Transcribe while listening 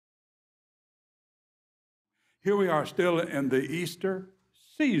Here we are still in the Easter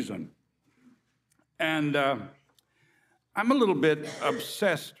season. And I'm a little bit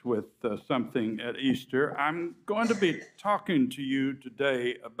obsessed with something at Easter. I'm going to be talking to you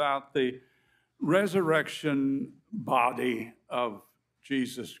today about the resurrection body of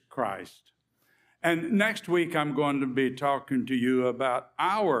Jesus Christ. And next week, I'm going to be talking to you about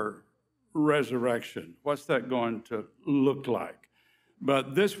our resurrection. What's that going to look like?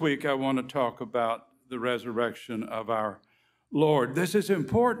 But this week, I want to talk about the resurrection of our Lord. This is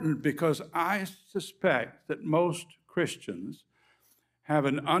important because I suspect that most Christians have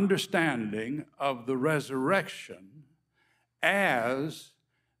an understanding of the resurrection as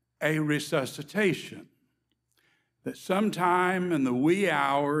a resuscitation. That sometime in the wee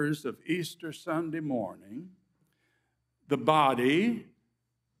hours of Easter Sunday morning, the body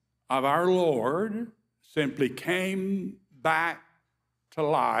of our Lord simply came back to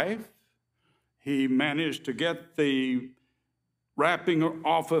life. He managed to get the wrapping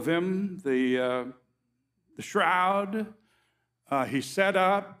off of him, the shroud. He sat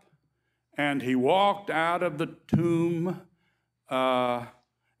up and he walked out of the tomb,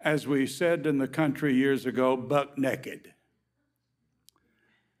 as we said in the country years ago, buck naked.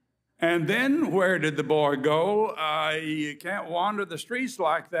 And then where did the boy go? You can't wander the streets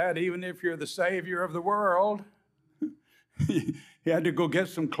like that, even if you're the Savior of the world. He had to go get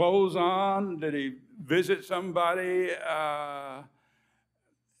some clothes on. Did he visit somebody?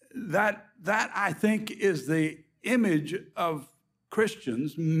 That I think is the image of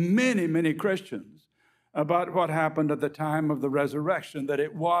Christians, many Christians, about what happened at the time of the resurrection, that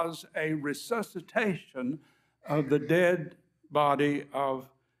it was a resuscitation of the dead body of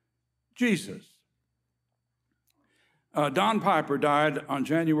Jesus. Don Piper died on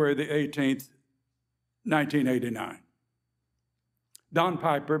January the 18th, 1989. Don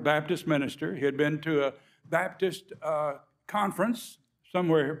Piper, Baptist minister, he had been to a Baptist conference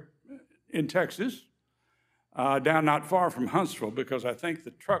somewhere in Texas, down not far from Huntsville, because I think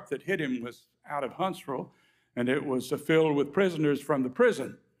the truck that hit him was out of Huntsville, and it was filled with prisoners from the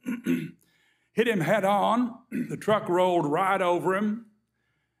prison. Hit him head on. The truck rolled right over him,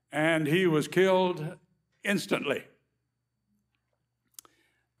 and he was killed instantly.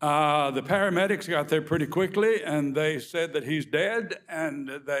 The paramedics got there pretty quickly, and they said that he's dead, and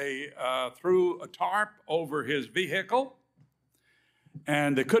they threw a tarp over his vehicle,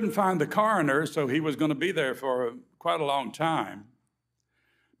 and they couldn't find the coroner, so he was going to be there for quite a long time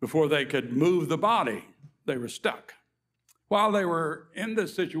before they could move the body. They were stuck. While they were in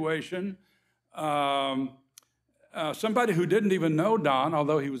this situation, somebody who didn't even know Don,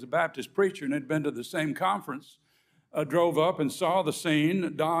 although he was a Baptist preacher and had been to the same conference, drove up and saw the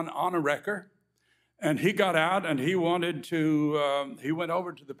scene, Don on a wrecker, and he got out and he wanted to, he went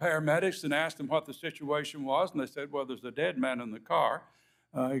over to the paramedics and asked them what the situation was, and they said, well, there's a dead man in the car.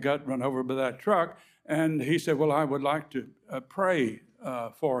 He got run over by that truck, and he said, well, I would like to pray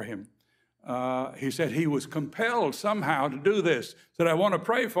for him. He said he was compelled somehow to do this. He said, I want to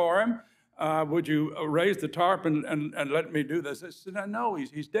pray for him. Would you raise the tarp and let me do this? I said, no,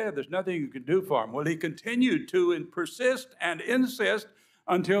 he's dead. There's nothing you can do for him. Well, he continued to persist and insist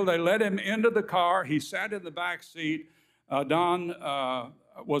until they let him into the car. He sat in the back seat. Don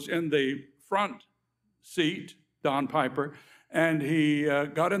was in the front seat, Don Piper, and he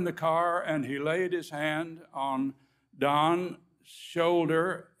got in the car and he laid his hand on Don's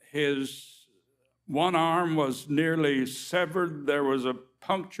shoulder. His one arm was nearly severed. There was a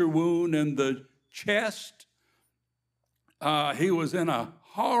puncture wound in the chest. He was in a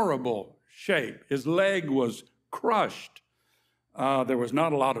horrible shape. His leg was crushed. There was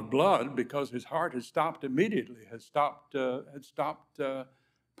not a lot of blood because his heart had stopped immediately, had stopped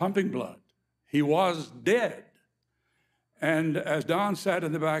pumping blood. He was dead. And as Don sat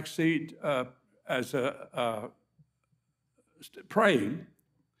in the back seat praying,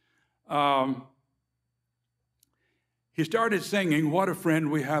 he started singing, What a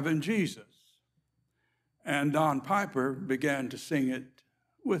Friend We Have in Jesus. And Don Piper began to sing it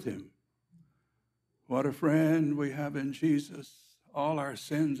with him. What a friend we have in Jesus, all our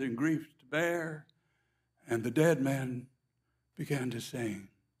sins and griefs to bear. And the dead man began to sing,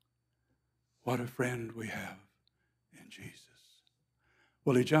 What a friend we have in Jesus.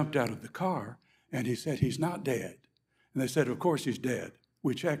 Well, he jumped out of the car and he said, he's not dead. And they said, of course he's dead.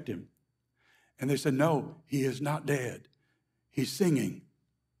 We checked him. And they said, no, he is not dead. He's singing,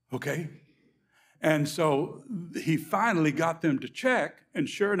 okay? And so he finally got them to check, and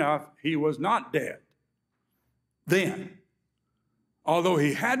sure enough, he was not dead then, although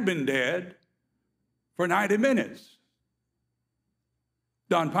he had been dead for 90 minutes.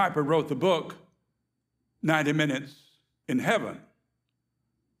 Don Piper wrote the book, 90 minutes in heaven.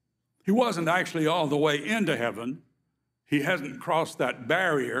 He wasn't actually all the way into heaven. He hasn't crossed that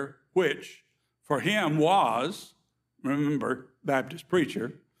barrier, which for him was, remember, Baptist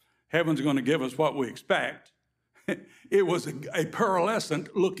preacher, heaven's going to give us what we expect. It was a pearlescent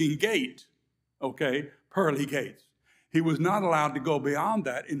looking gate, okay, pearly gates. He was not allowed to go beyond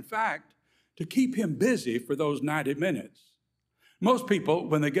that. In fact, to keep him busy for those 90 minutes. Most people,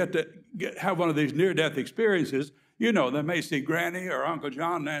 when they have one of these near-death experiences, you know, they may see Granny or Uncle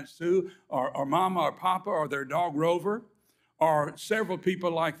John and Aunt Sue or Mama or Papa or their dog Rover or several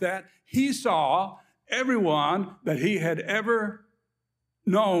people like that. He saw everyone that he had ever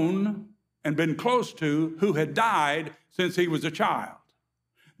known and been close to who had died since he was a child.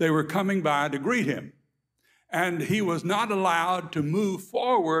 They were coming by to greet him. And he was not allowed to move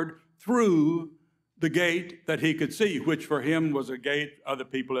forward through the gate that he could see, which for him was a gate. Other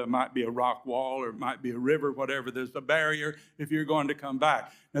people, it might be a rock wall or it might be a river, whatever. There's a barrier if you're going to come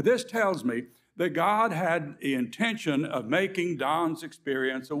back. Now, this tells me that God had the intention of making Don's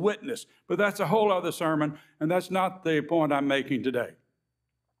experience a witness. But that's a whole other sermon, and that's not the point I'm making today.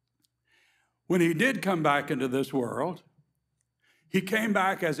 When he did come back into this world, he came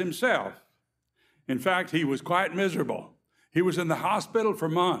back as himself. In fact, he was quite miserable. He was in the hospital for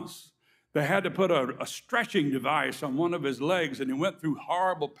months. They had to put a stretching device on one of his legs, and he went through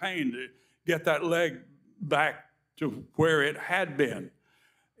horrible pain to get that leg back to where it had been.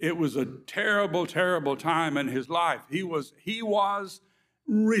 It was a terrible, terrible time in his life. He was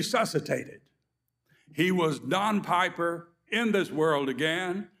resuscitated. He was Don Piper in this world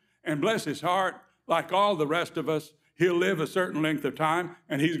again, and bless his heart, like all the rest of us, he'll live a certain length of time,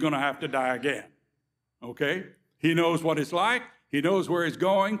 and he's going to have to die again. Okay? He knows what it's like. He knows where he's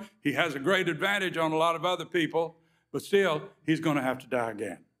going. He has a great advantage on a lot of other people, but still, he's going to have to die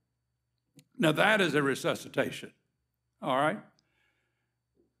again. Now, that is a resuscitation, all right?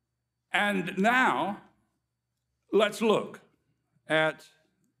 And now, let's look at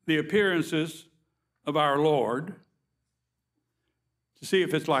the appearances of our Lord to see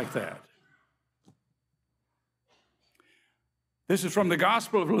if it's like that. This is from the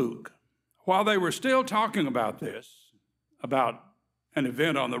Gospel of Luke. While they were still talking about this, about an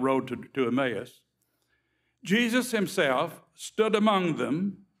event on the road to Emmaus, Jesus himself stood among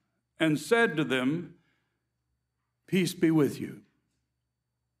them and said to them, "Peace be with you."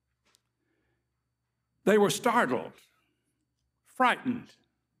 They were startled, frightened,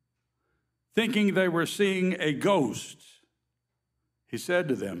 thinking they were seeing a ghost. He said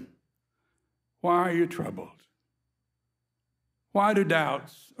to them, "Why are you troubled? Why do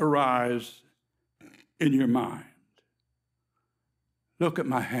doubts arise in your mind? Look at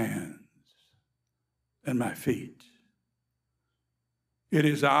my hands and my feet. It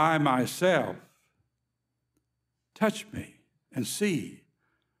is I myself. Touch me and see.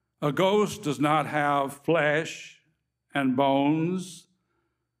 A ghost does not have flesh and bones,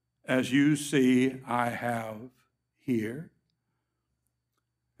 as you see I have here."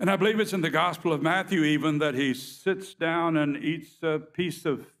 And I believe it's in the Gospel of Matthew even that he sits down and eats a piece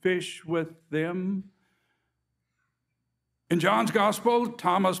of fish with them. In John's Gospel,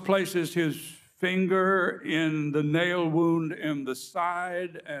 Thomas places his finger in the nail wound in the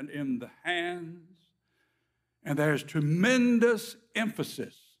side and in the hands. And there's tremendous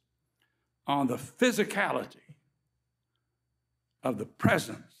emphasis on the physicality of the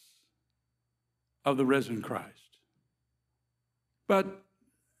presence of the risen Christ. But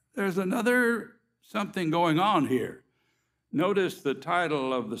there's another something going on here. Notice the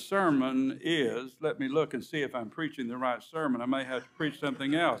title of the sermon is, let me look and see if I'm preaching the right sermon. I may have to preach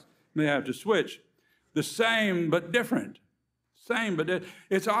something else. May have to switch. The same but different. Same but different.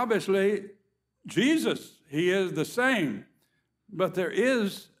 It's obviously Jesus. He is the same. But there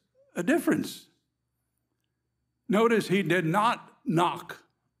is a difference. Notice he did not knock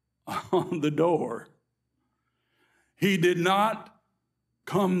on the door. He did not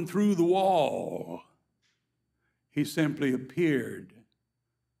come through the wall. He simply appeared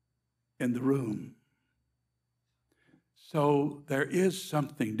in the room. So there is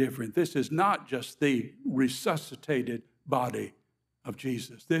something different. This is not just the resuscitated body of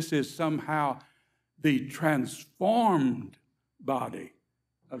Jesus. This is somehow the transformed body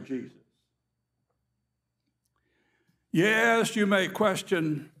of Jesus. Yes, you may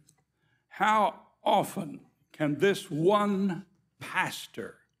question, how often can this one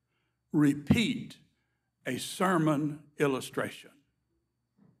pastor repeat a sermon illustration?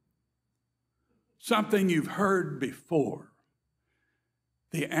 Something you've heard before.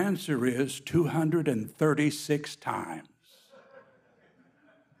 The answer is 236 times.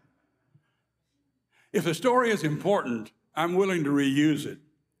 If the story is important, I'm willing to reuse it.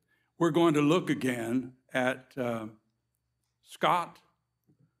 We're going to look again at Scott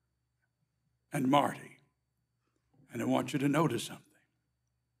and Marty. And I want you to notice something.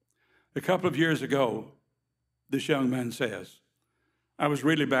 A couple of years ago, this young man says, I was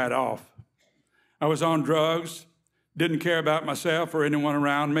really bad off. I was on drugs, didn't care about myself or anyone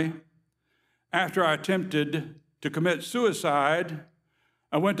around me. After I attempted to commit suicide,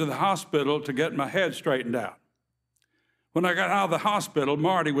 I went to the hospital to get my head straightened out. When I got out of the hospital,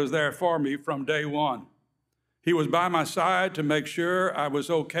 Marty was there for me from day one. He was by my side to make sure I was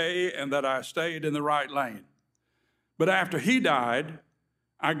okay and that I stayed in the right lane. But after he died,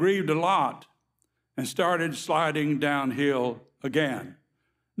 I grieved a lot and started sliding downhill again.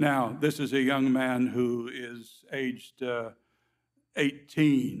 Now, this is a young man who is aged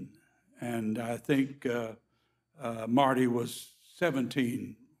 18, and I think Marty was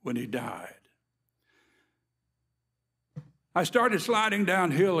 17 when he died. I started sliding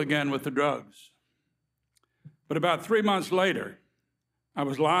downhill again with the drugs. But about 3 months later, I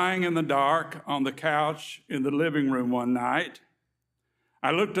was lying in the dark on the couch in the living room one night.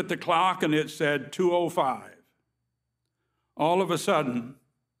 I looked at the clock and it said 2:05. All of a sudden,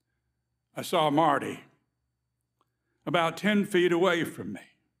 I saw Marty about 10 feet away from me.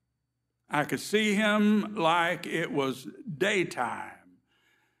 I could see him like it was daytime.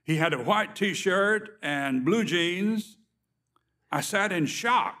 He had a white t-shirt and blue jeans. I sat in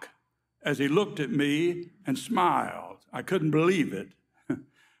shock as he looked at me and smiled. I couldn't believe it.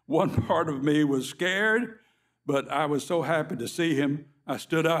 One part of me was scared, but I was so happy to see him, I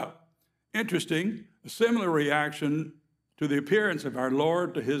stood up. Interesting, a similar reaction to the appearance of our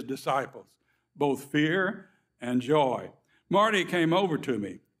Lord to his disciples, both fear and joy. Marty came over to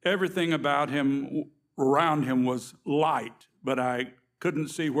me. Everything about him, around him was light, but I couldn't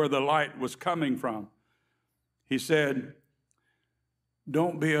see where the light was coming from. He said,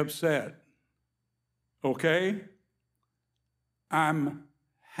 "Don't be upset, okay? I'm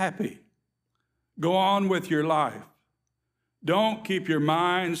happy. Go on with your life. Don't keep your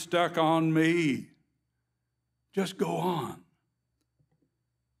mind stuck on me. Just go on."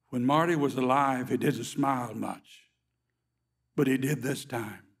 When Marty was alive, he didn't smile much, but he did this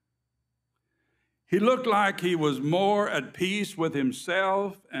time. He looked like he was more at peace with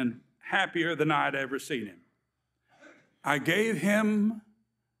himself and happier than I'd ever seen him. I gave him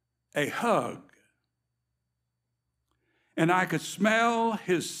a hug, and I could smell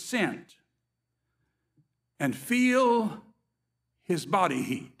his scent and feel his body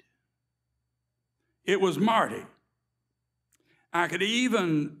heat. It was Marty. I could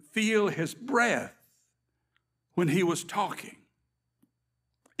even feel his breath when he was talking.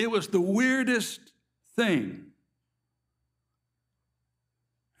 It was the weirdest thing.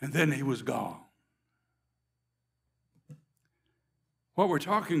 And then he was gone. What we're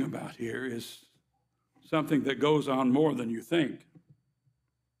talking about here is something that goes on more than you think.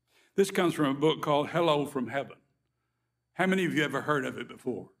 This comes from a book called Hello from Heaven. How many of you ever heard of it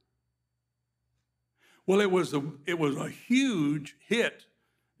before? Well, it was a huge hit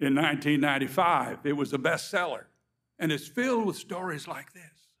in 1995. It was a bestseller, and it's filled with stories like this.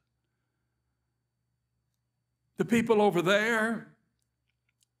 The people over there,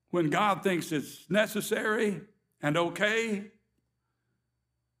 when God thinks it's necessary and okay,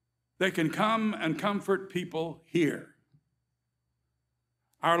 they can come and comfort people here.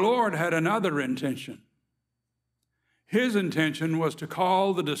 Our Lord had another intention. His intention was to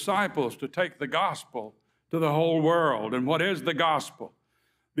call the disciples to take the gospel to the whole world. And what is the gospel?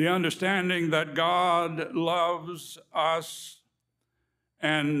 The understanding that God loves us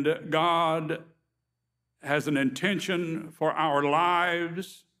and God has an intention for our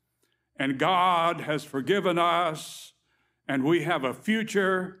lives, and God has forgiven us, and we have a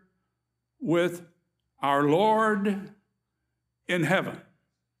future with our Lord in heaven.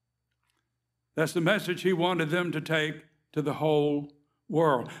 That's the message he wanted them to take to the whole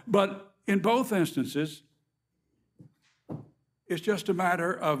world. But in both instances, it's just a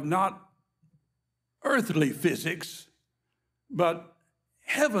matter of not earthly physics, but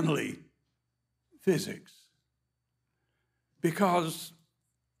heavenly physics. Because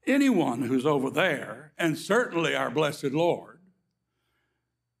anyone who's over there, and certainly our blessed Lord,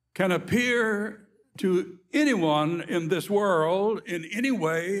 can appear to anyone in this world in any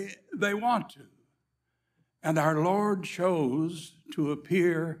way they want to. And our Lord chose to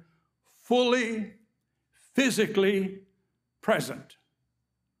appear fully, physically present,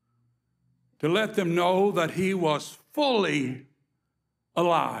 to let them know that he was fully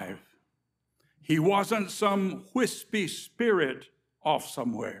alive. He wasn't some wispy spirit off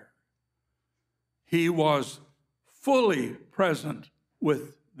somewhere. he was fully present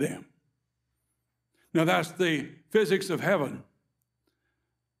with them. Now, that's the physics of heaven.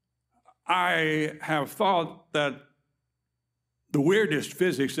 I have thought that the weirdest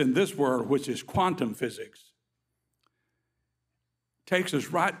physics in this world, which is quantum physics, takes us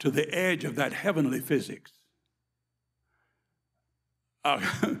right to the edge of that heavenly physics.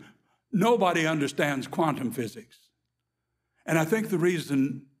 Nobody understands quantum physics. And I think the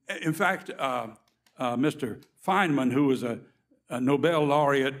reason, in fact, Mr. Feynman, who was a Nobel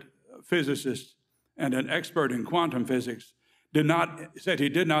laureate physicist and an expert in quantum physics, said he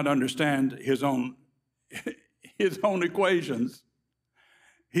did not understand his own equations.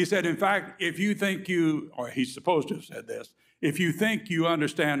 He said, in fact, if you think or he's supposed to have said this, if you think you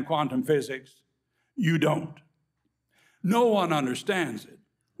understand quantum physics, you don't. No one understands it.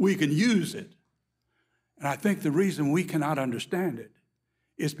 We can use it. And I think the reason we cannot understand it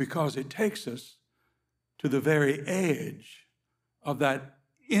is because it takes us to the very edge of that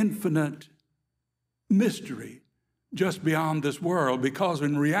infinite mystery just beyond this world, because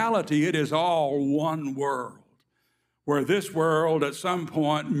in reality it is all one world, where this world at some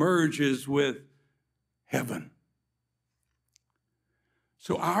point merges with heaven.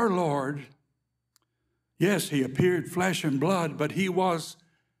 So our Lord, yes, he appeared flesh and blood, but he was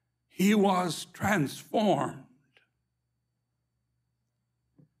transformed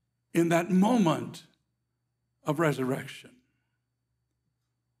in that moment of resurrection.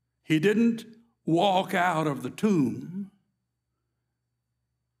 He didn't walk out of the tomb.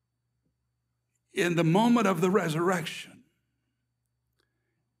 In the moment of the resurrection,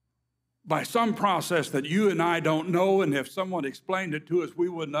 by some process that you and I don't know, and if someone explained it to us, we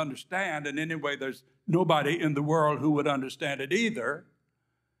wouldn't understand, and anyway, there's nobody in the world who would understand it either.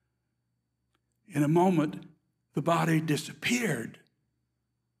 In a moment, the body disappeared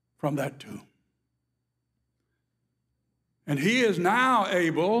from that tomb. And he is now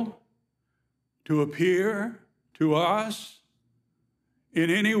able to appear to us in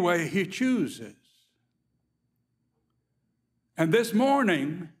any way he chooses. And this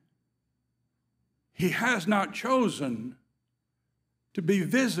morning, he has not chosen to be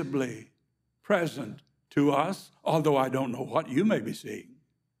visibly present to us, although I don't know what you may be seeing.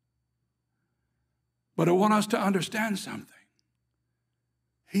 But I want us to understand something.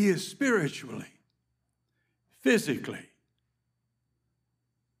 He is spiritually, physically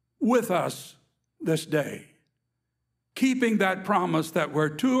with us this day, keeping that promise that where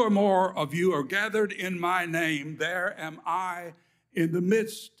two or more of you are gathered in my name, there am I in the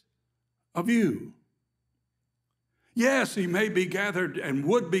midst of you. Yes, he may be gathered and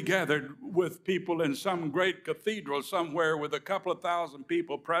would be gathered with people in some great cathedral somewhere with a couple of thousand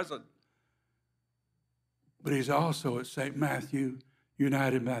people present. But he's also at St. Matthew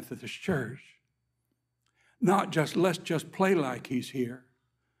United Methodist Church. Not just, let's just play like he's here,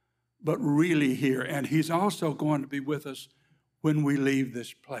 but really here. And he's also going to be with us when we leave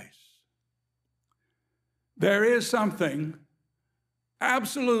this place. There is something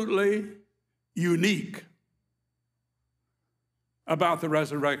absolutely unique about the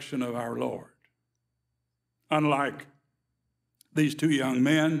resurrection of our Lord. Unlike these two young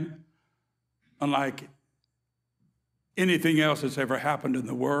men, unlike anything else that's ever happened in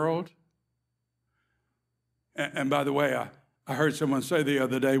the world. And by the way, I heard someone say the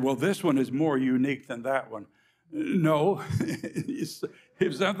other day, well, this one is more unique than that one. No,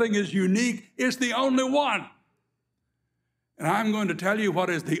 if something is unique, it's the only one. And I'm going to tell you what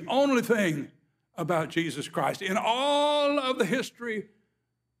is the only thing about Jesus Christ. In all of the history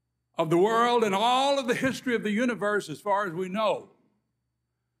of the world and all of the history of the universe, as far as we know,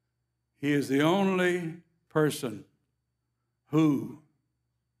 he is the only person who,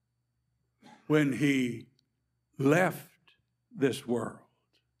 when he left this world,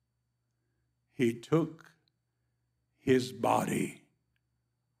 he took his body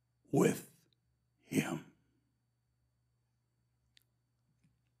with him.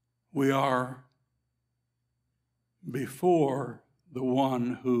 We are before the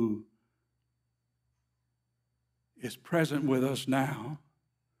one who is present with us now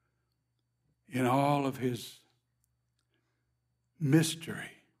in all of his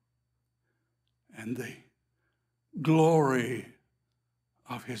mystery and the glory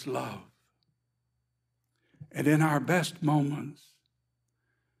of his love. And in our best moments,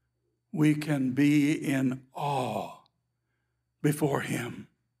 we can be in awe before him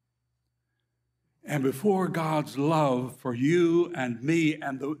and before God's love for you and me.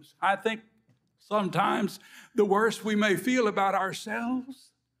 And I think sometimes the worse we may feel about ourselves,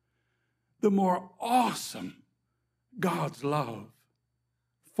 the more awesome God's love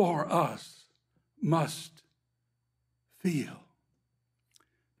for us must feel.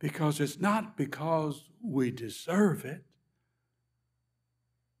 Because it's not because we deserve it.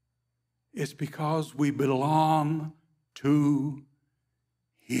 It's because we belong to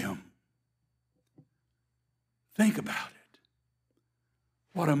Him. Think about it.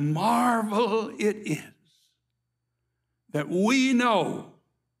 What a marvel it is that we know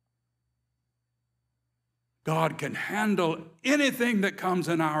God can handle anything that comes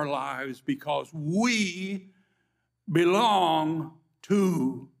in our lives because we belong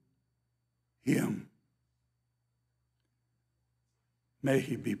to Him. May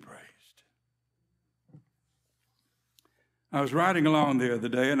He be praised. I was riding along the other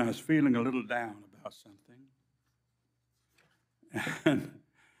day and I was feeling a little down about something. And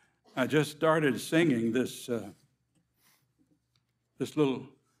I just started singing this little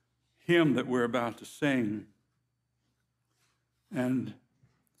hymn that we're about to sing. And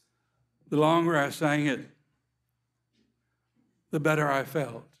the longer I sang it, the better I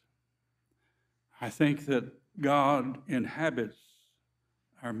felt. I think that God inhabits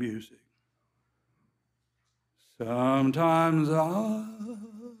our music. Sometimes, hallelujah.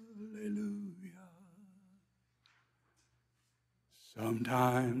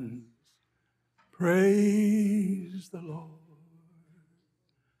 Sometimes, praise the Lord.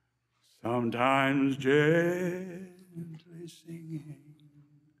 Sometimes, gently singing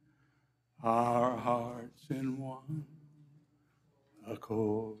our hearts in one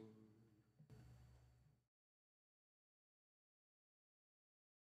accord.